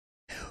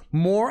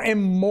More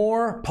and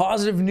more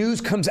positive news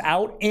comes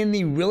out in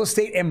the real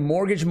estate and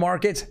mortgage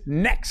markets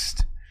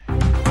next.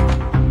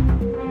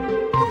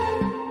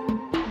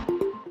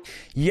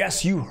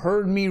 Yes, you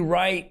heard me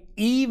right.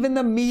 Even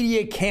the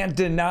media can't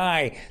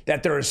deny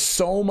that there is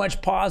so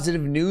much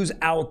positive news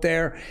out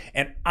there,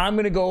 and I'm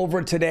going to go over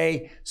it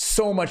today.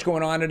 So much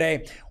going on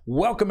today.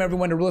 Welcome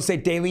everyone to Real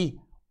Estate Daily.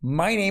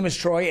 My name is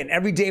Troy, and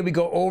every day we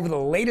go over the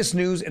latest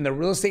news in the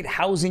real estate,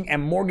 housing, and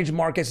mortgage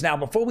markets. Now,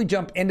 before we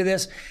jump into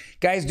this,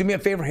 guys, do me a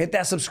favor, hit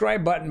that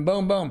subscribe button,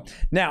 boom, boom.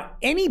 Now,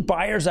 any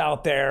buyers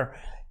out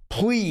there,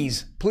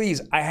 please,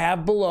 I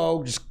have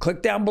below, just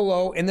click down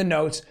below in the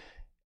notes,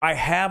 I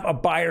have a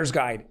buyer's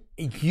guide.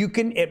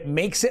 It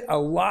makes it a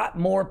lot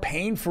more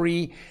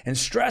pain-free and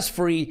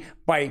stress-free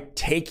by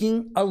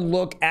taking a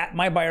look at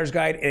my buyer's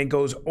guide, and it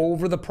goes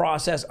over the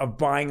process of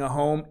buying a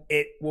home.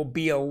 It will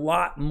be a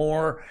lot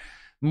more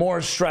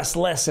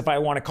stressless, if I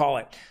want to call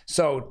it.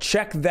 So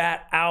check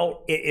that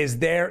out. It is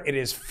there. It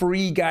is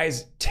free,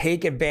 guys.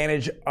 Take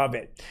advantage of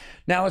it.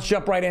 Now let's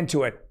jump right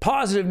into it.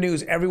 Positive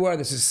news everywhere.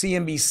 This is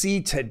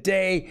CNBC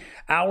today.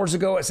 Hours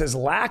ago, it says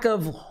lack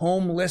of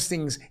home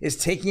listings is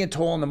taking a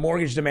toll on the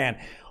mortgage demand.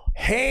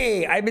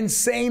 Hey, I've been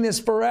saying this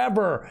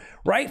forever,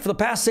 right? For the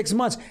past 6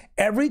 months,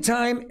 every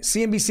time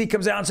CNBC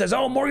comes out and says,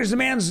 oh, mortgage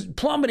demand's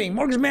plummeting,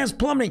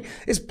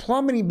 it's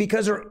plummeting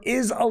because there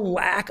is a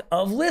lack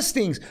of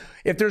listings.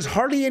 If there's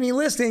hardly any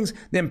listings,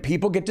 then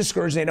people get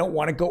discouraged. They don't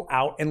want to go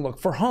out and look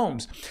for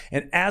homes.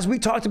 And as we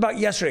talked about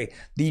yesterday,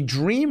 the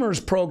Dreamers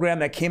program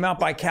that came out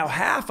by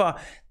CalHFA,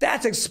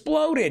 that's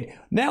exploded.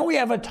 Now we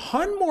have a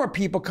ton more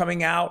people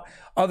coming out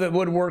of the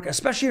woodwork,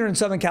 especially here in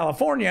Southern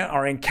California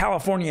or in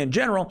California in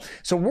general.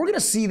 So we're going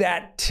to see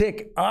that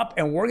tick up,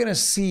 and we're going to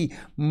see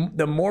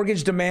the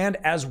mortgage demand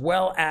as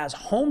well as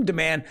home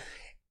demand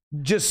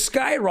just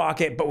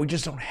skyrocket, but we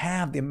just don't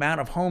have the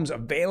amount of homes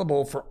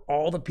available for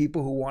all the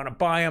people who want to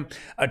buy them.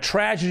 A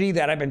tragedy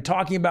that I've been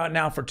talking about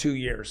now for 2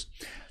 years.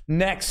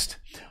 Next,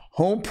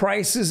 home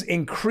prices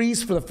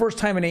increased for the first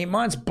time in 8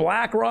 months.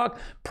 BlackRock,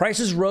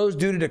 prices rose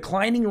due to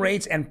declining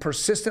rates and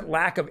persistent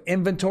lack of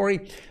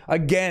inventory.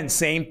 Again,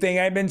 same thing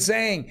I've been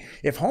saying.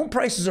 If home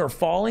prices are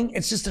falling,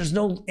 it's just there's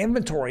no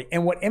inventory.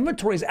 And what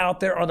inventory is out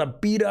there are the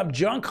beat up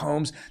junk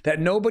homes that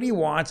nobody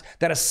wants,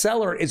 that a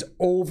seller is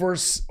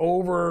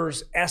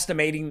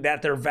overestimating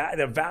that their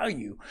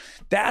value.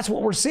 That's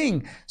what we're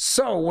seeing.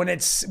 So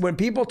when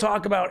people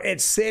talk about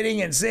it's sitting,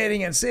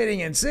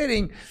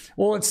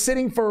 well, it's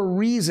sitting for a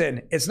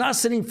reason. It's not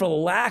sitting for the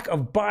lack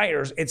of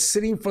buyers. It's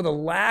sitting for the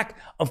lack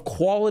of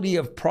quality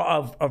of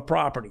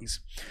properties.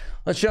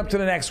 Let's jump to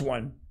the next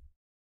one.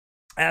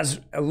 As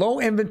a low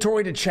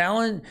inventory, a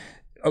challenge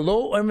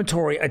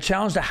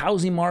the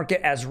housing market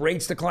as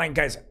rates decline.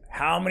 Guys,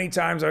 how many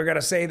times have I got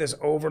to say this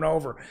over and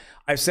over?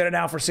 I've said it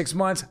now for 6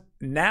 months.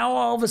 Now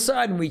all of a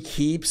sudden we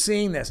keep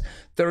seeing this.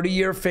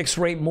 30-year fixed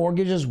rate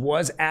mortgages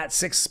was at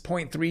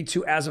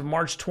 6.32 as of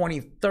March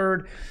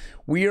 23rd.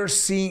 We are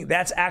seeing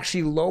that's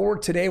actually lower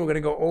today. We're going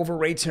to go over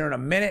rates here in a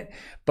minute,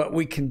 but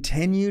we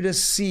continue to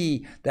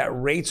see that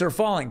rates are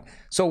falling.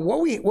 So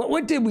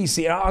what did we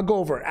see? I'll go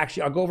over it.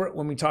 Actually, I'll go over it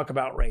when we talk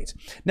about rates.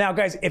 Now,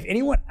 guys, if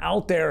anyone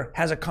out there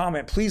has a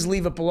comment, please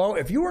leave it below.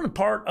 If you were a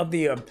part of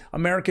the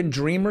American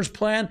Dreamers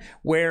plan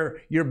where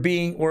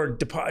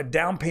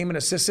down payment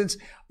assistance,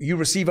 you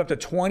receive up to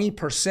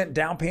 20%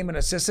 down payment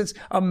assistance.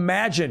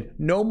 Imagine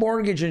no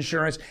mortgage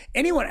insurance.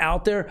 Anyone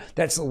out there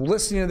that's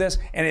listening to this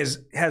and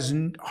has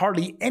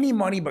hardly any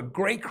money but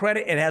great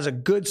credit and has a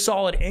good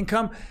solid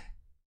income,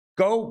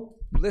 go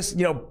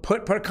listen,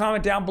 put a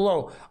comment down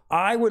below.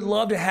 I would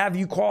love to have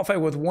you qualify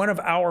with one of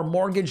our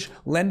mortgage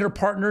lender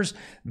partners.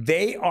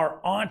 They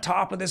are on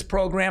top of this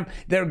program.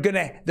 They're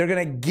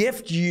gonna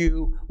gift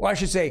you, well, I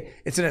should say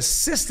it's an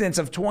assistance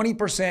of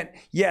 20%.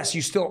 Yes,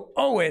 you still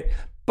owe it,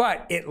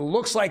 but it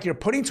looks like you're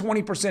putting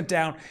 20%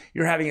 down.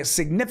 You're having a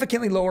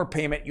significantly lower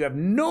payment. You have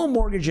no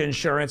mortgage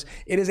insurance.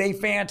 It is a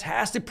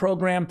fantastic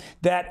program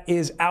that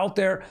is out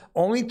there.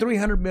 Only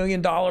 $300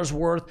 million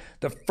worth.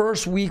 The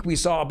first week we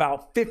saw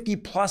about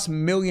 50+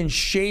 million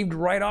shaved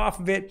right off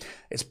of it.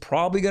 It's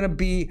probably going to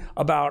be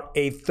about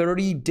a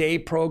 30-day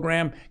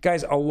program.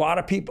 Guys, a lot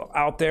of people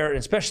out there,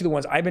 especially the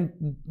ones I've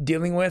been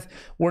dealing with,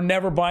 were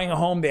never buying a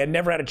home. They had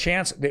never had a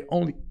chance. The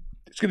only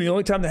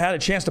time they had a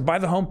chance to buy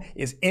the home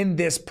is in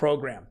this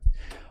program.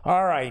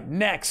 All right,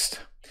 next.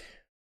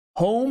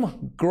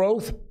 Home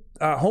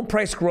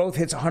price growth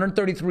hits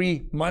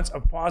 133 months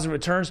of positive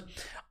returns.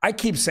 I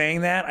keep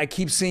saying that. I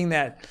keep seeing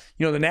that,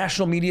 the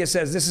national media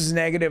says this is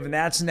negative and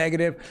that's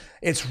negative.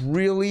 It's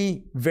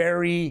really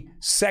very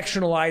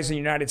sectionalized in the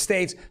United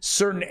States.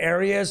 Certain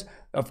areas,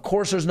 of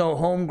course, there's no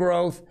home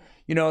growth.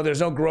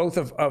 There's no growth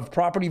of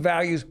property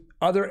values.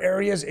 Other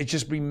areas, it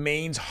just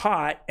remains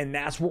hot, and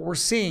that's what we're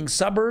seeing.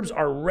 Suburbs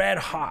are red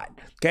hot,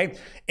 okay?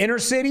 Inner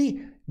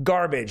city,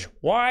 garbage.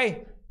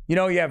 Why? You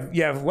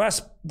have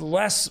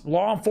less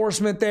law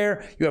enforcement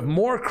there. You have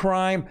more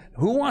crime.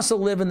 Who wants to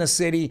live in the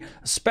city,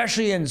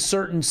 especially in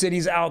certain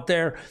cities out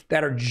there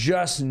that are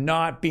just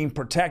not being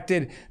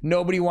protected?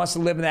 Nobody wants to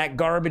live in that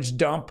garbage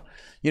dump,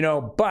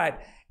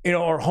 but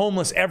or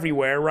homeless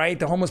everywhere, right?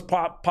 The homeless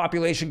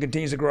population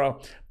continues to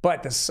grow,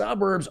 but the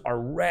suburbs are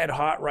red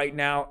hot right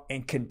now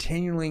and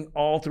continuing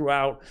all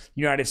throughout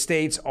the United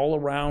States, all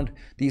around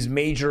these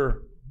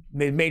major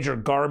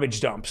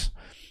garbage dumps.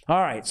 All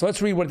right, so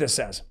let's read what this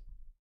says.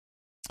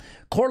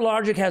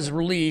 CoreLogic has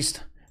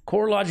released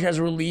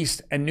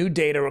a new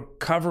data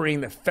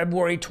covering the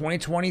February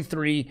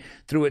 2023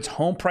 through its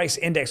home price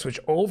index, which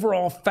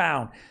overall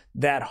found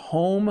that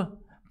home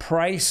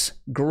price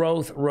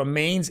growth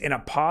remains in a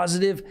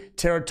positive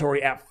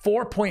territory at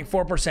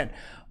 4.4%,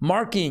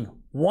 marking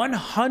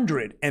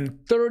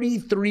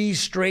 133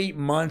 straight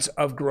months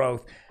of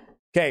growth.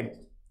 Okay,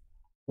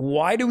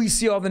 why do we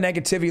see all the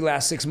negativity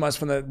last 6 months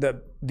from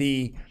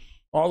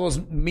all those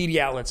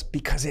media outlets?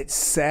 Because it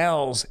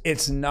sells.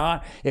 It's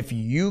not, if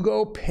you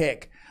go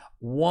pick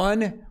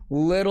one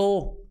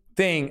little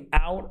thing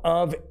out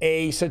of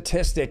a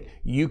statistic,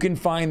 you can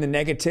find the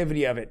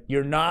negativity of it.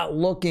 You're not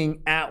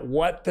looking at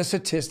what the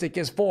statistic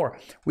is for.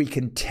 We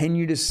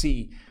continue to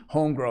see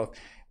home growth.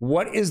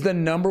 What is the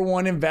number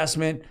one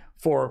investment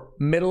for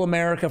middle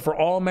America, for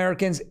all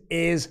Americans,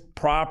 is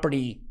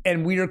property.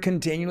 And we are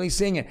continually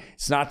seeing it.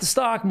 It's not the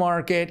stock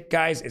market,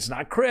 guys. It's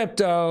not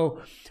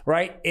crypto,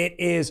 right? It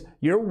is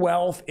your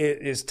wealth.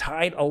 It is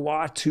tied a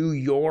lot to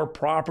your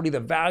property,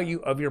 the value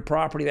of your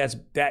property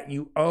that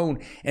you own.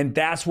 And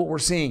that's what we're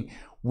seeing.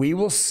 We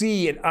will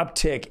see an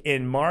uptick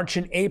in March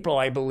and April,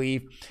 I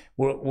believe.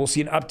 We'll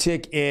see an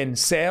uptick in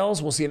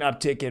sales. We'll see an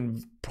uptick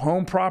in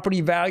home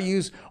property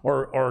values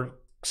or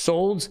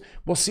solds.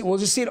 We'll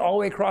just see it all the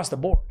way across the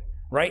board.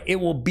 Right? It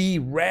will be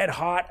red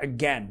hot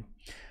again.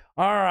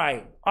 All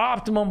right,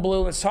 Optimum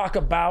Blue. Let's talk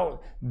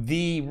about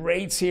the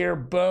rates here.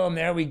 Boom,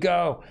 there we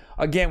go.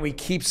 Again, we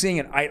keep seeing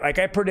it. Like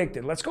I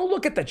predicted. Let's go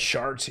look at the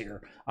charts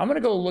here. I'm going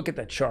to go look at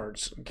the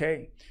charts,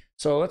 okay?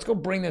 So let's go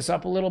bring this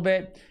up a little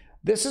bit.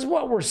 This is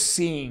what we're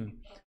seeing,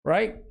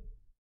 right?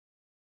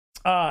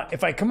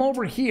 If I come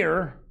over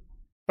here,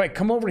 right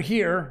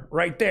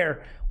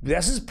there,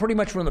 this is pretty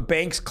much when the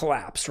banks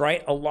collapsed,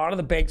 right? A lot of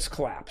the banks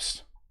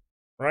collapsed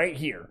right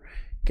here.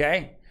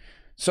 Okay,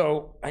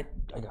 so I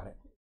got it.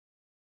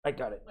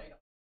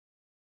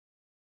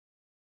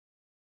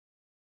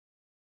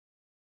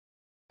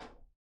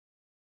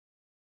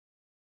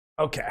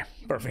 Okay,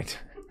 perfect.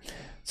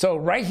 So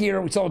right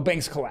here, we saw the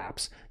banks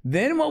collapse.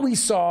 Then what we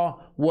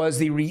saw was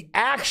the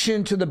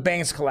reaction to the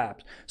banks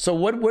collapse. So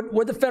what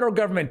did the federal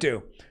government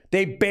do?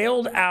 They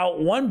bailed out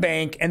one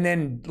bank and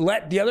then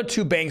let the other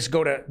two banks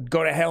go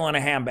to hell in a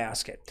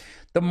handbasket.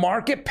 The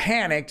market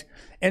panicked,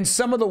 and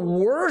some of the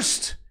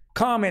worst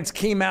comments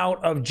came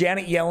out of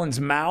Janet Yellen's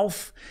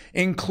mouth,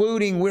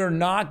 including we're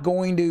not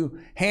going to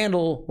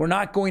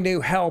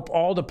help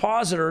all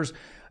depositors,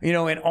 in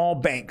all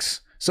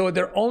banks. So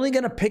they're only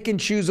going to pick and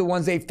choose the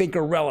ones they think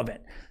are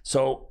relevant.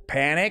 So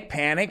panic.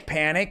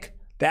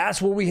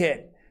 That's where we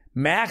hit.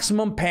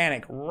 Maximum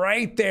panic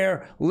right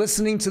there,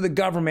 listening to the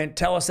government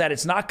tell us that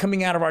it's not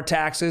coming out of our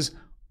taxes.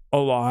 A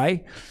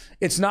lie.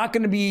 It's not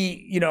going to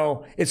be,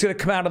 it's going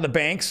to come out of the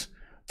banks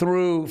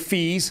through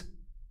fees.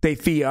 They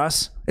fee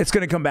us. It's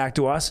going to come back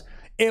to us.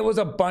 It was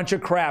a bunch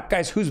of crap.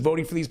 Guys, who's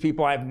voting for these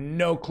people? I have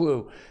no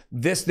clue.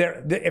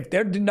 If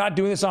they're not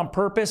doing this on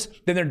purpose,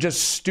 then they're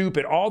just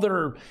stupid. All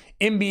their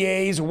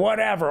MBAs,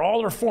 whatever,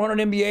 all their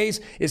 400 MBAs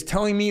is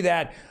telling me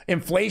that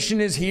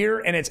inflation is here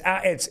and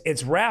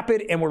it's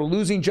rapid and we're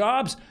losing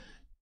jobs.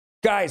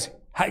 Guys,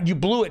 you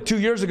blew it 2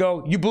 years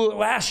ago. You blew it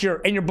last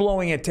year and you're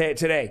blowing it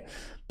today.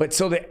 But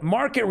so the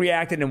market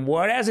reacted, and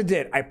as it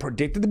did, I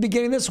predicted the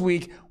beginning of this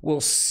week, we'll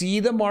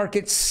see the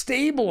market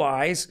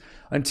stabilize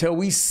until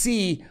we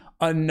see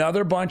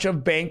another bunch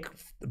of bank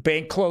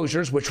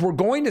closures, which we're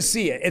going to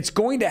see it. It's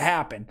going to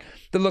happen.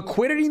 The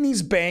liquidity in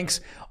these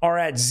banks are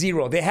at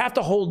zero. They have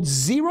to hold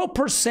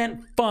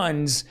 0%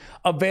 funds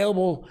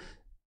available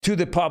to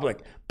the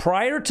public.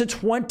 Prior to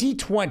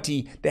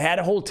 2020, they had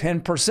to hold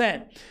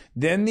 10%.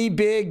 Then the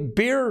big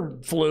beer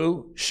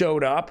flu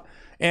showed up.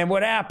 And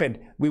what happened?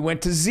 We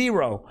went to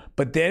zero,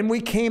 but then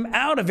we came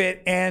out of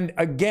it. And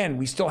again,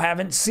 we still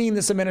haven't seen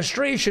this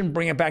administration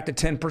bring it back to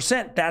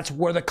 10%. That's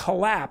where the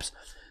collapse.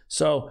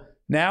 So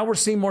now we're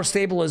seeing more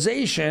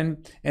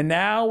stabilization, and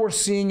now we're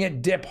seeing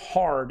it dip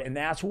hard. And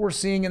that's what we're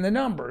seeing in the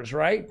numbers,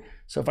 right?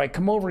 So if I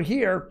come over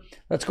here,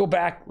 let's go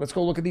back. Let's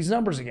go look at these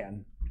numbers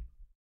again.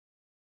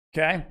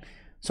 Okay.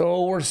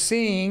 So we're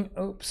seeing,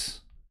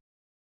 oops.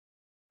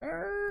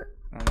 I'm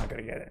not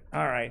going to get it.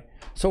 All right.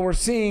 So we're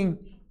seeing,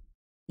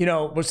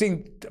 we're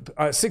seeing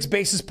 6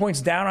 basis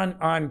points down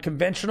on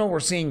conventional. We're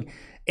seeing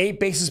 8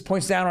 basis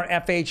points down on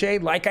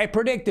FHA. Like I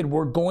predicted,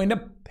 we're going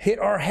to hit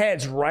our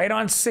heads right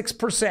on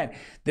 6%.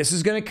 This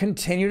is going to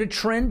continue to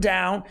trend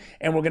down,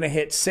 and we're going to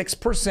hit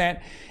 6%.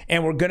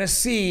 And we're going to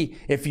see,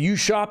 if you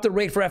shop the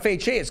rate for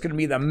FHA, it's going to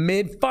be the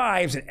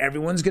mid-5s, and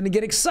everyone's going to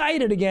get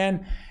excited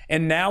again.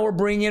 And now we're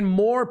bringing in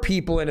more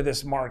people into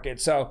this market.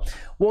 So,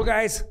 well,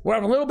 guys, we're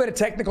having a little bit of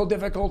technical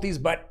difficulties,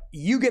 but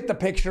you get the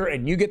picture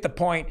and you get the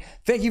point.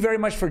 Thank you very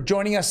much for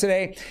joining us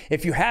today.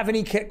 If you have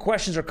any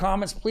questions or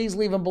comments, please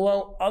leave them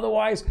below.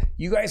 Otherwise,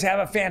 you guys have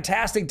a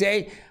fantastic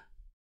day.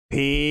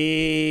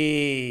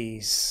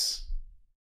 Peace.